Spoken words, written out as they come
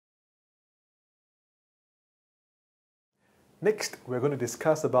Next, we're going to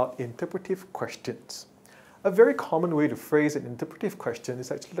discuss about interpretive questions. A very common way to phrase an interpretive question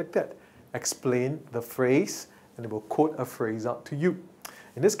is actually like that. Explain the phrase and it will quote a phrase out to you.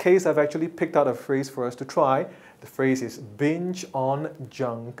 In this case, I've actually picked out a phrase for us to try. The phrase is binge on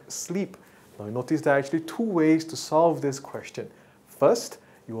junk sleep. Now you notice there are actually two ways to solve this question. First,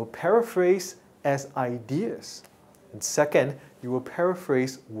 you will paraphrase as ideas. And second, you will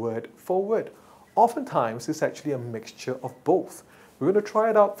paraphrase word for word. Oftentimes, it's actually a mixture of both. We're going to try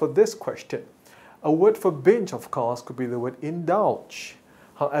it out for this question. A word for binge, of course, could be the word indulge.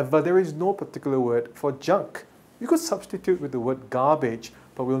 However, there is no particular word for junk. You could substitute with the word garbage,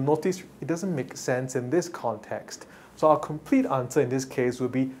 but we'll notice it doesn't make sense in this context. So our complete answer in this case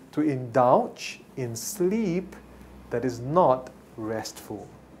would be to indulge in sleep that is not restful.